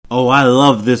Oh, I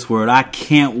love this world. I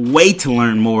can't wait to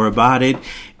learn more about it.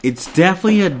 It's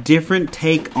definitely a different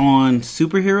take on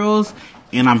superheroes,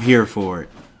 and I'm here for it.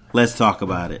 Let's talk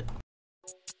about it.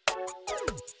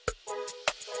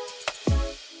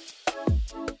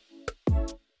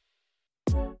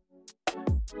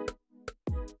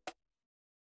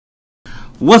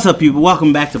 What's up, people?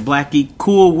 Welcome back to Black Geek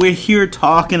Cool. We're here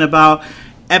talking about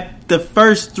the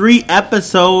first 3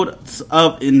 episodes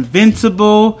of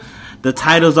Invincible. The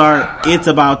titles are It's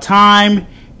About Time,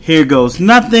 Here Goes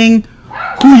Nothing,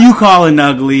 Who You Calling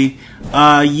Ugly.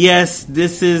 Yes,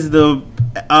 this is the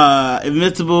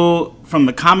Invincible from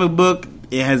the comic book.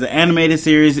 It has an animated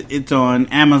series. It's on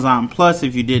Amazon Plus.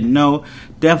 If you didn't know,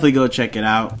 definitely go check it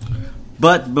out.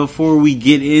 But before we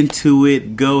get into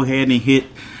it, go ahead and hit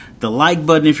the like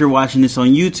button if you're watching this on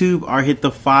YouTube, or hit the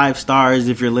 5 stars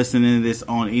if you're listening to this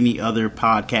on any other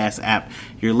podcast app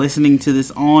you're listening to this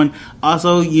on.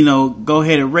 Also, go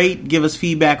ahead and rate, give us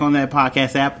feedback on that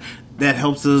podcast app. That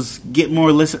helps us get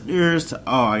more listeners. Oh,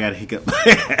 I got a hiccup.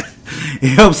 It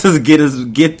helps us get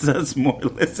us more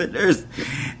listeners,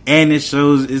 and it's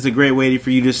a great way for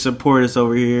you to support us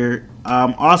over here.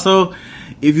 Also,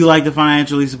 if you like to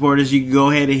financially support us, you can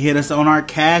go ahead and hit us on our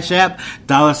Cash App,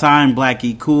 $ Black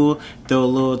Geek Cool. Throw a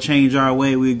little change our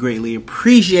way. We greatly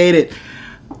appreciate it.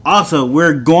 Also,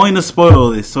 we're going to spoil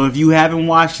this. So if you haven't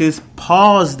watched this,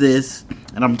 pause this.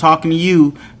 And I'm talking to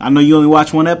you. I know you only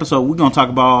watch 1 episode. We're going to talk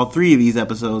about all 3 of these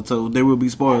episodes. So there will be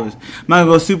spoilers. I'm not going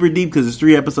to go super deep because it's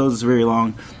 3 episodes. It's very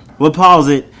long. We'll pause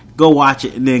it, go watch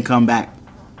it, and then come back.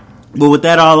 But with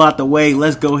that all out the way,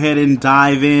 let's go ahead and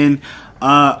dive in.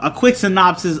 A quick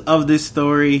synopsis of this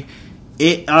story.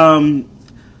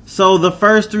 So the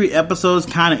first 3 episodes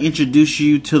kind of introduce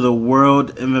you to the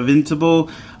world of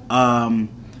Invincible.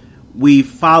 We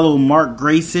follow Mark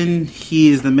Grayson. He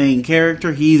is the main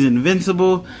character. He's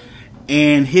invincible,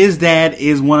 and his dad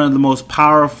is one of the most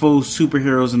powerful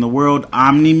superheroes in the world,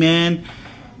 Omni-Man.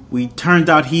 We turned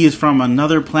out he is from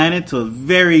another planet, so a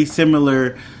very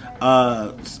similar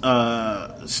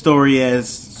story as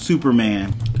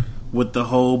Superman. With the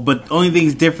whole, but only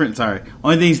thing's different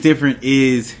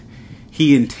is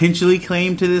he intentionally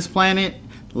came to this planet.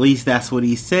 At least that's what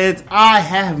he says. I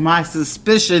have my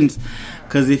suspicions,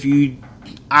 because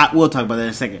we'll talk about that in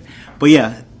a second. But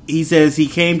yeah, he says he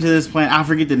came to this planet. I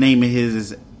forget the name of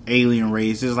his alien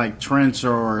race. It's like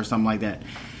Trencher or something like that.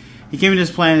 He came to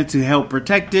this planet to help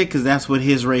protect it, because that's what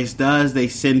his race does. They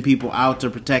send people out to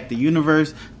protect the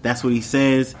universe. That's what he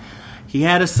says. He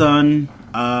had a son.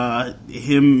 Mark,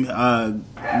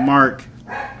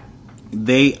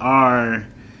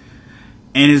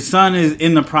 and his son is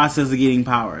in the process of getting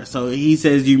power. So he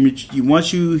says,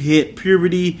 once you hit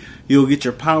puberty, you'll get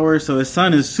your power. So his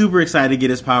son is super excited to get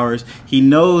his powers. He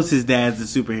knows his dad's a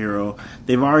superhero.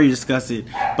 They've already discussed it.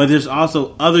 But there's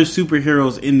also other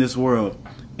superheroes in this world.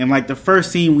 And like the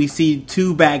first scene, we see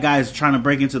 2 bad guys trying to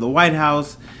break into the White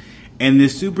House. And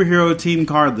this superhero team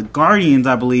called the Guardians,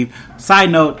 I believe. Side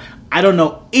note, I don't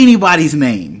know anybody's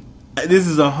name. This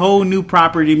is a whole new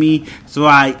property to me, so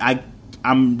I'm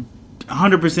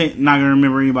 100% not going to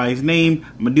remember anybody's name.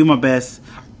 I'm going to do my best.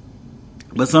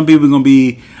 But some people are going to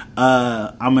be,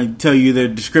 I'm going to tell you the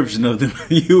description of them.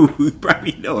 You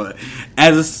probably know it.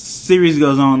 As the series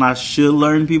goes on, I should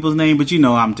learn people's names, but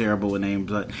I'm terrible with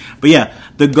names. But yeah,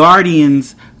 the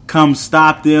Guardians come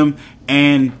stop them.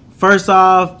 And first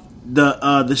off,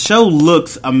 the show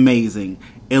looks amazing.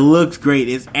 It looks great.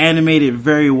 It's animated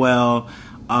very well.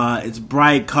 It's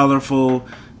bright, colorful.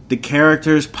 The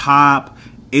characters pop.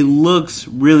 It looks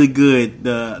really good.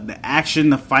 The action,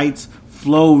 the fights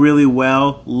flow really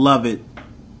well. Love it.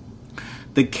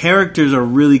 The characters are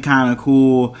really kind of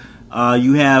cool.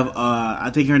 You have, I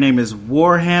think her name is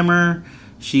Warhammer.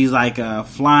 She's like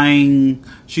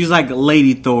she's like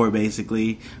Lady Thor,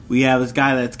 basically. We have this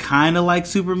guy that's kind of like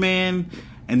Superman.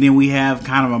 And then we have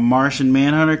kind of a Martian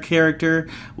Manhunter character.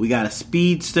 We got a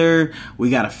speedster. We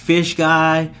got a fish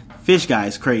guy. Fish guy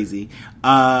is crazy.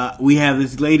 We have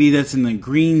this lady that's in the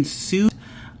green suit.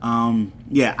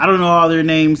 Yeah, I don't know all their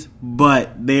names,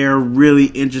 but they're really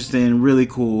interesting, really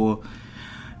cool.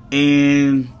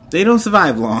 And they don't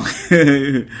survive long.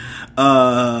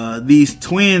 These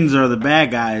twins are the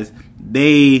bad guys.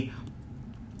 They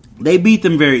beat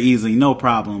them very easily, no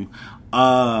problem.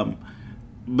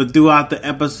 But throughout the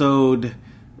episode,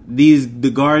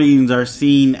 the Guardians are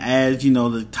seen as,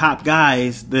 the top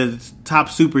guys, the top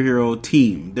superhero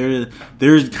team.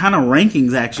 There's kind of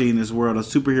rankings actually in this world of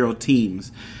superhero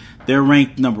teams. They're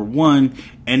ranked number 1,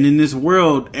 and in this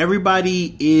world,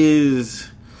 everybody is.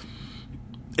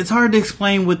 It's hard to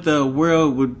explain with the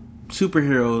world with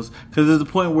superheroes, because there's a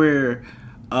point where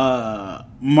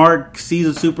Mark sees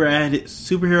a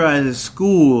superhero at his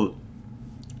school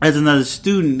as another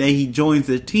student that he joins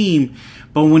the team.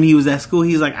 But when he was at school,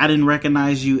 he's like, I didn't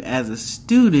recognize you as a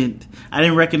student. I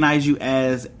didn't recognize you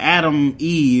as Adam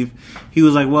Eve. He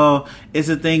was like, well, it's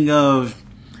a thing of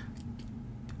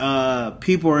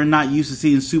people are not used to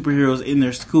seeing superheroes in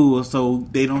their school, so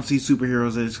they don't see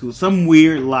superheroes in school. Some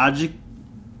weird logic.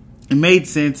 It made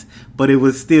sense, but it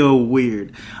was still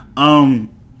weird. Then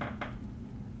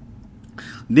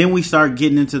we start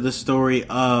getting into the story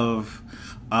of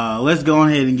let's go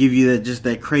ahead and give you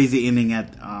that crazy ending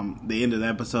at the end of the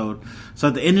episode. So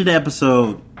at the end of the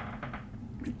episode,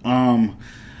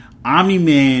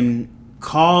 Omni-Man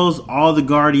calls all the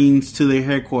Guardians to their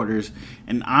headquarters,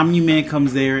 and Omni-Man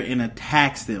comes there and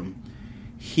attacks them.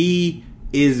 He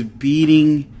is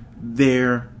beating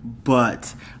their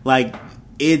butt. Like,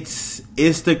 it's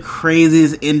the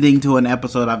craziest ending to an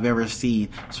episode I've ever seen,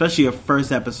 especially a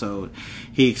first episode.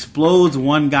 He explodes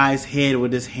one guy's head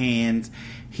with his hands.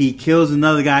 He kills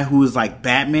another guy who was like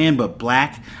Batman but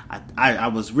black. I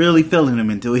was really feeling him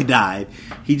until he died.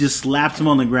 He just slaps him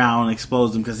on the ground and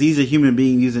explodes him because he's a human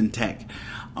being using tech.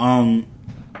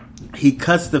 He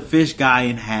cuts the fish guy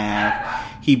in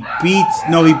half. He beats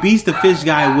the fish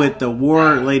guy with the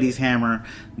War Lady's hammer.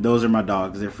 Those are my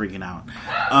dogs. They're freaking out.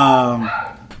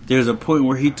 There's a point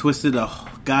where he twisted a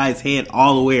guy's head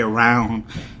all the way around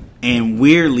and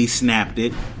weirdly snapped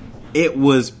it. It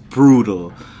was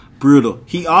brutal.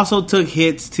 He also took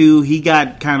hits too. He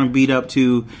got kind of beat up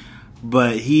too,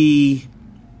 but he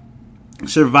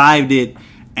survived it.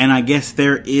 And I guess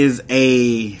there is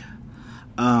a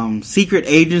secret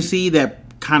agency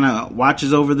that kind of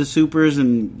watches over the supers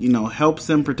and, helps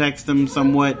them, protects them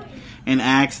somewhat, and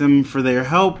asks them for their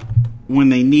help when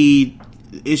they need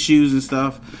issues and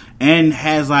stuff, and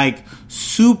has like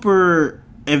super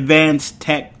advanced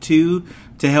tech too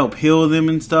to help heal them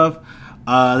and stuff.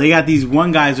 They got these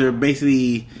one guys that are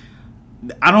basically,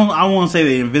 I won't say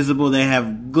they're invisible. They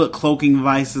have good cloaking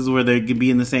devices where they could be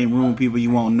in the same room with people,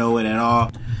 you won't know it at all.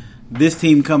 This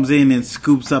team comes in and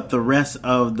scoops up the rest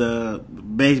of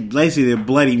basically the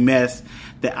bloody mess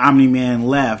that Omni-Man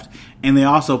left. And they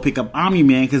also pick up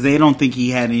Omni-Man because they don't think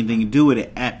he had anything to do with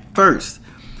it at first.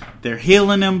 They're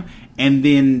healing him, and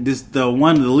then the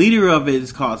leader of it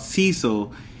is called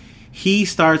Cecil. He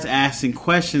starts asking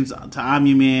questions to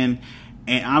Omni-Man,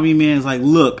 and Omni-Man is like,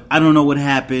 look, I don't know what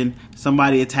happened.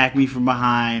 Somebody attacked me from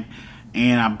behind,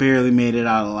 and I barely made it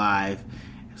out alive.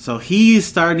 So he's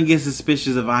starting to get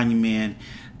suspicious of Omni-Man.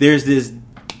 There's this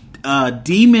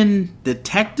demon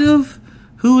detective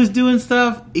who is doing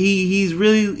stuff.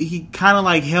 He kind of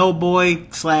like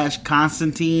Hellboy /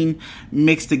 Constantine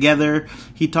mixed together.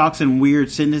 He talks in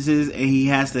weird sentences, and he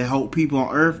has to help people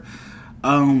on Earth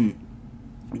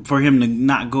for him to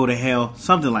not go to hell,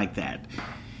 something like that.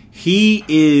 He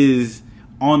is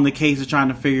on the case of trying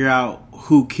to figure out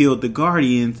who killed the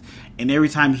Guardians, and every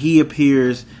time he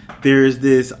appears, there's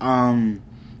this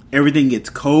everything gets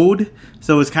code,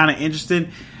 so it's kind of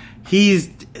interesting. He's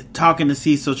talking to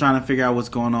Cecil, trying to figure out what's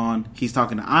going on. He's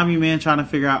talking to Omni-Man, trying to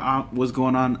figure out what's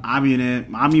going on.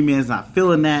 Omni-Man's not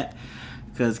feeling that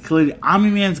because clearly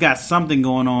Omni-Man's got something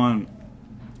going on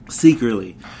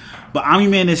secretly. But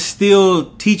Omni-Man is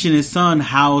still teaching his son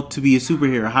how to be a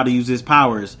superhero, how to use his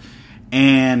powers.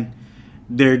 And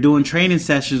they're doing training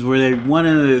sessions where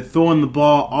they're throwing the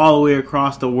ball all the way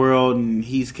across the world and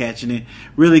he's catching it.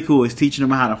 Really cool. He's teaching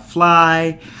him how to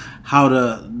fly,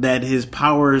 that his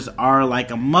powers are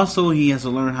like a muscle. He has to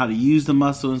learn how to use the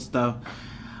muscle and stuff.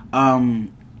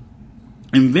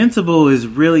 Invincible is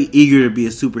really eager to be a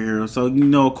superhero. So,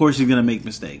 of course he's going to make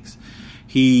mistakes.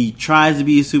 He tries to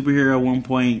be a superhero at one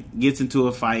point, gets into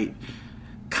a fight,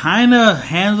 kind of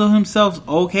handles himself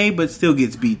okay, but still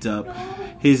gets beat up.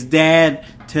 His dad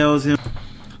tells him,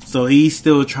 so he's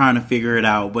still trying to figure it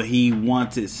out, but he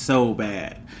wants it so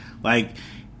bad. Like,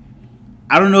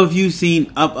 I don't know if you've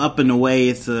seen Up and Away.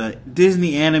 It's a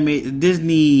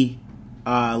Disney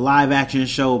live action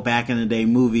show back in the day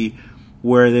movie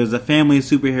where there was a family of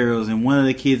superheroes and one of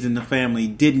the kids in the family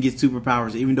didn't get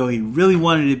superpowers even though he really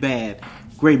wanted it bad.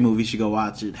 Great movie. You should go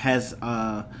watch it. It has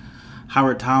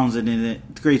Howard Townsend in it.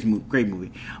 It's a great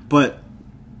movie. But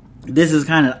this is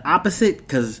kind of opposite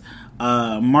because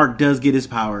Mark does get his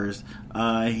powers.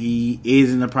 He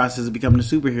is in the process of becoming a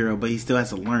superhero, but he still has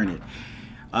to learn it.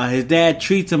 His dad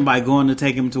treats him by going to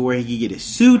take him to where he can get his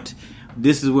suit.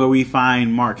 This is where we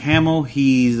find Mark Hamill.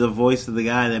 He's the voice of the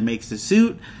guy that makes the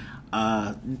suit.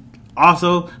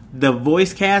 Also, the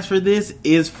voice cast for this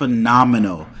is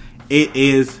phenomenal. It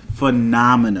is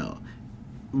phenomenal.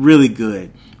 Really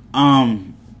good.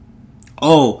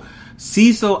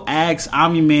 Cecil asks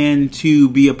Omni-Man to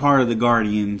be a part of the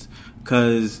Guardians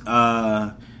because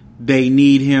they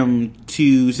need him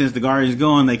to, since the Guardians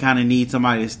gone, they kind of need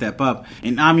somebody to step up.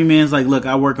 And Omni-Man's like, look,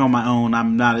 I work on my own.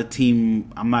 I'm not a team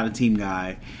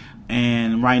guy.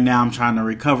 And right now I'm trying to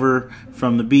recover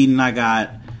from the beating I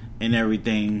got and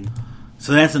everything.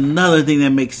 So that's another thing that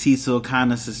makes Cecil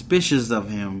kind of suspicious of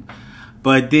him.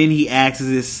 But then he asks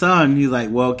his son, he's like,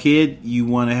 well, kid, you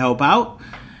want to help out?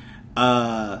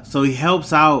 So he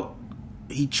helps out.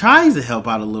 He tries to help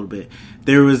out a little bit.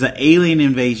 There was an alien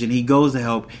invasion. He goes to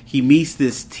help. He meets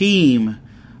this team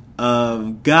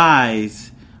of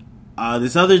guys.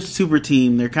 This other super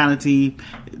team. Their kind of team.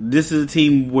 This is a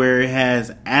team where it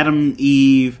has Adam,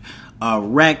 Eve,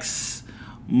 Rex,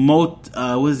 what's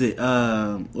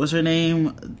her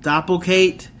name?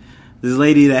 Doppelgate. This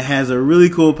lady that has a really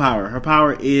cool power. Her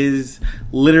power is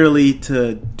literally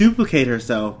to duplicate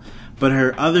herself. But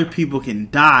her other people can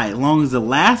die. As long as the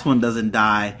last one doesn't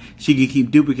die, she can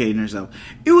keep duplicating herself.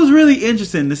 It was really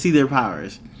interesting to see their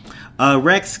powers.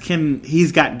 Rex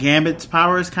he's got Gambit's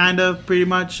powers, kind of, pretty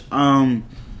much. And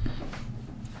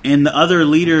the other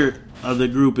leader of the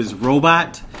group is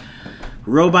Robot.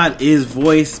 Robot is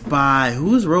voiced by...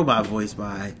 Who is Robot voiced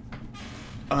by?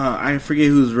 I forget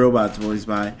who's Robot's voiced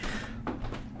by.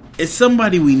 It's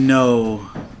somebody we know.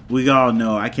 We all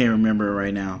know. I can't remember it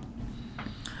right now.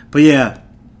 But yeah,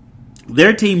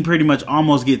 their team pretty much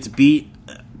almost gets beat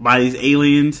by these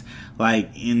aliens. Like,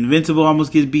 Invincible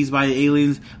almost gets beat by the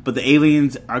aliens. But the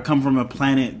aliens come from a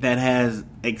planet that has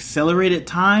accelerated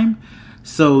time.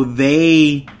 So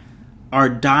they are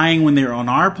dying when they're on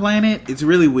our planet. It's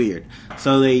really weird.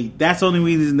 So that's the only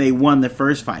reason they won the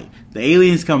first fight. The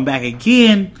aliens come back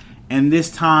again. And this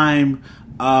time,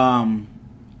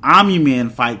 Omni-Man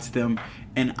fights them.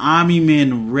 And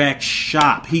Omni-Man wrecks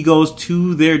shop. He goes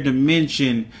to their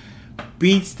dimension,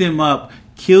 beats them up,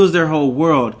 kills their whole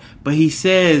world. But he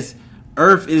says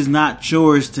Earth is not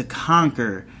yours to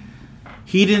conquer.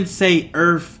 He didn't say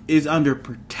Earth is under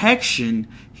protection.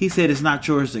 He said it's not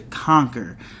yours to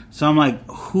conquer. So I'm like,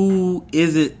 who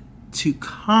is it to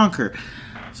conquer?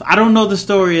 So I don't know the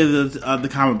story of the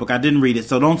comic book. I didn't read it.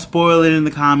 So don't spoil it in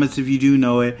the comments if you do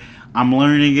know it. I'm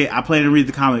learning it. I plan to read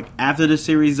the comic after the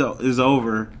series is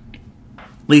over. At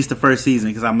least the first season,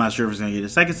 because I'm not sure if it's going to get a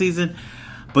second season.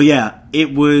 But yeah,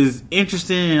 it was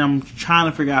interesting, and I'm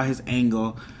trying to figure out his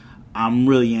angle. I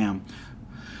really am.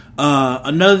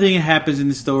 Another thing that happens in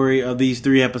the story of these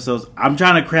 3 episodes, I'm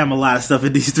trying to cram a lot of stuff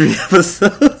in these 3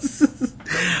 episodes.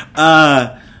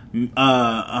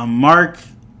 Mark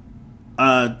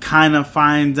kind of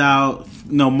finds out.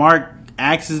 No, Mark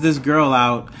asks this girl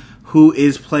out, who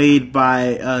is played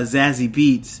by Zazie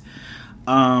Beetz.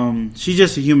 She's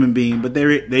just a human being, but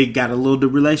they got a little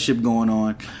relationship going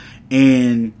on.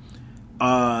 And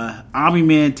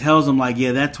Omni-Man tells him, like,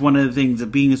 yeah, that's one of the things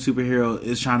of being a superhero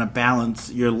is trying to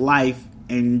balance your life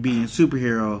and being a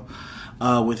superhero.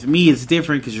 With me, it's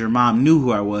different because your mom knew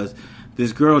who I was.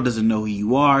 This girl doesn't know who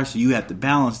you are, so you have to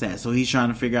balance that. So he's trying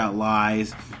to figure out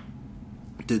lies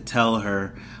to tell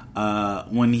her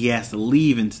when he has to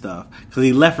leave and stuff, because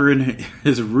he left her in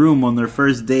his room on their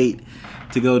first date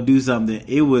to go do something.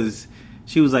 She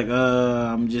was like,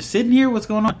 I'm just sitting here, what's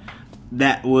going on?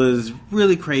 That was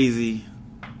really crazy.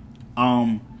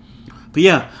 But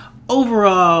yeah,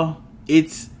 overall,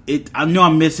 I know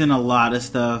I'm missing a lot of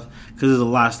stuff because there's a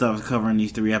lot of stuff covering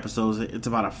these 3 episodes. It's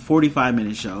about a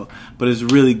 45-minute show, but it's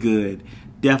really good.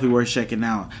 Definitely worth checking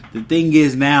out. The thing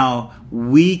is, now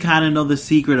we kind of know the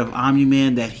secret of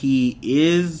Omni-Man, that he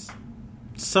is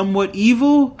somewhat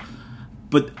evil,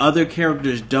 but other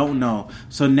characters don't know.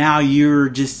 So now you're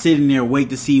just sitting there wait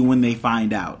to see when they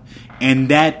find out. And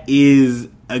that is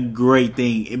a great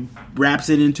thing. It wraps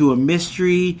it into a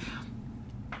mystery.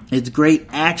 It's great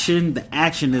action. The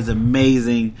action is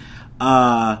amazing.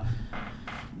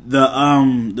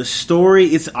 The story,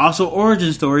 it's also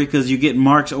origin story, because you get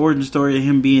Mark's origin story of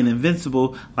him being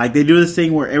invincible. Like, they do this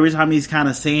thing where every time he's kind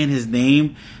of saying his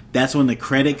name, that's when the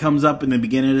credit comes up in the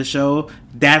beginning of the show.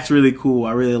 That's really cool.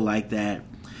 I really like that.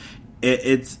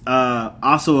 It's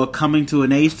also a coming to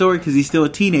an age story, because he's still a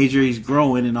teenager, he's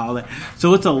growing and all that.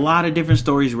 So it's a lot of different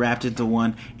stories wrapped into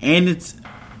one, and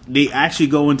they actually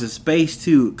go into space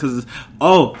too. Because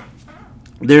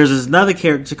there's another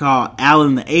character called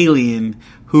Alan the Alien,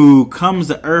 who comes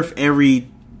to Earth every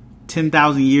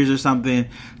 10,000 years or something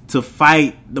to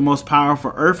fight the most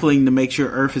powerful Earthling to make sure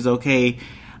Earth is okay.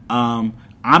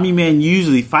 Omni-Man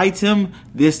usually fights him.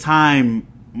 This time,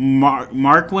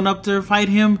 Mark went up to fight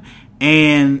him,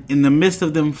 and in the midst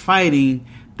of them fighting,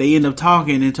 they end up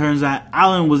talking, and it turns out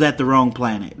Alan was at the wrong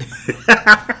planet.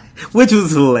 which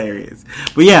was hilarious.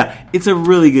 But yeah, it's a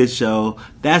really good show.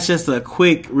 That's just a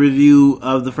quick review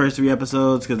of the first 3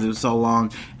 episodes because it was so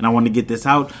long, and I wanted to get this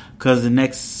out because the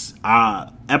next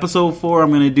episode 4 I'm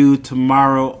going to do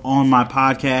tomorrow on my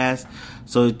podcast.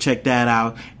 So check that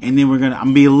out. And then I'm going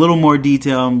to be a little more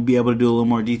detailed and be able to do a little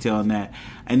more detail on that.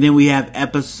 And then we have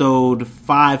episode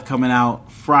 5 coming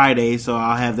out Friday, so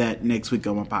I'll have that next week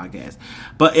on my podcast.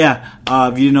 But yeah,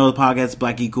 if you didn't know the podcast,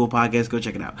 Black Eat Cool Podcast, go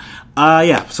check it out.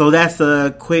 Yeah, so that's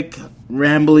a quick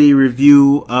rambly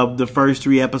review of the first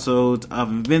 3 episodes of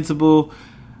Invincible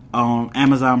on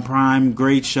Amazon Prime.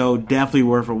 Great show, definitely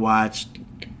worth a watch.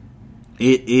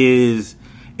 It is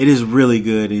really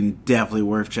good and definitely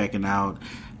worth checking out.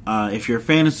 If you're a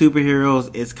fan of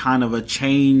superheroes, it's kind of a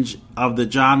change of the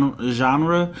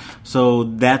genre, so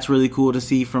that's really cool to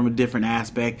see from a different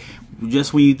aspect.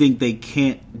 Just when you think they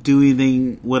can't do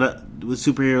anything with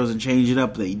superheroes and change it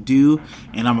up, they do,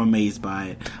 and I'm amazed by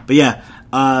it. But yeah,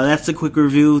 that's a quick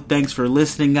review. Thanks for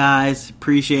listening, guys.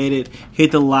 Appreciate it.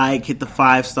 Hit the like, hit the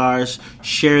 5 stars,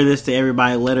 share this to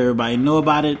everybody, let everybody know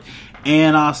about it,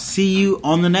 and I'll see you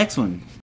on the next one.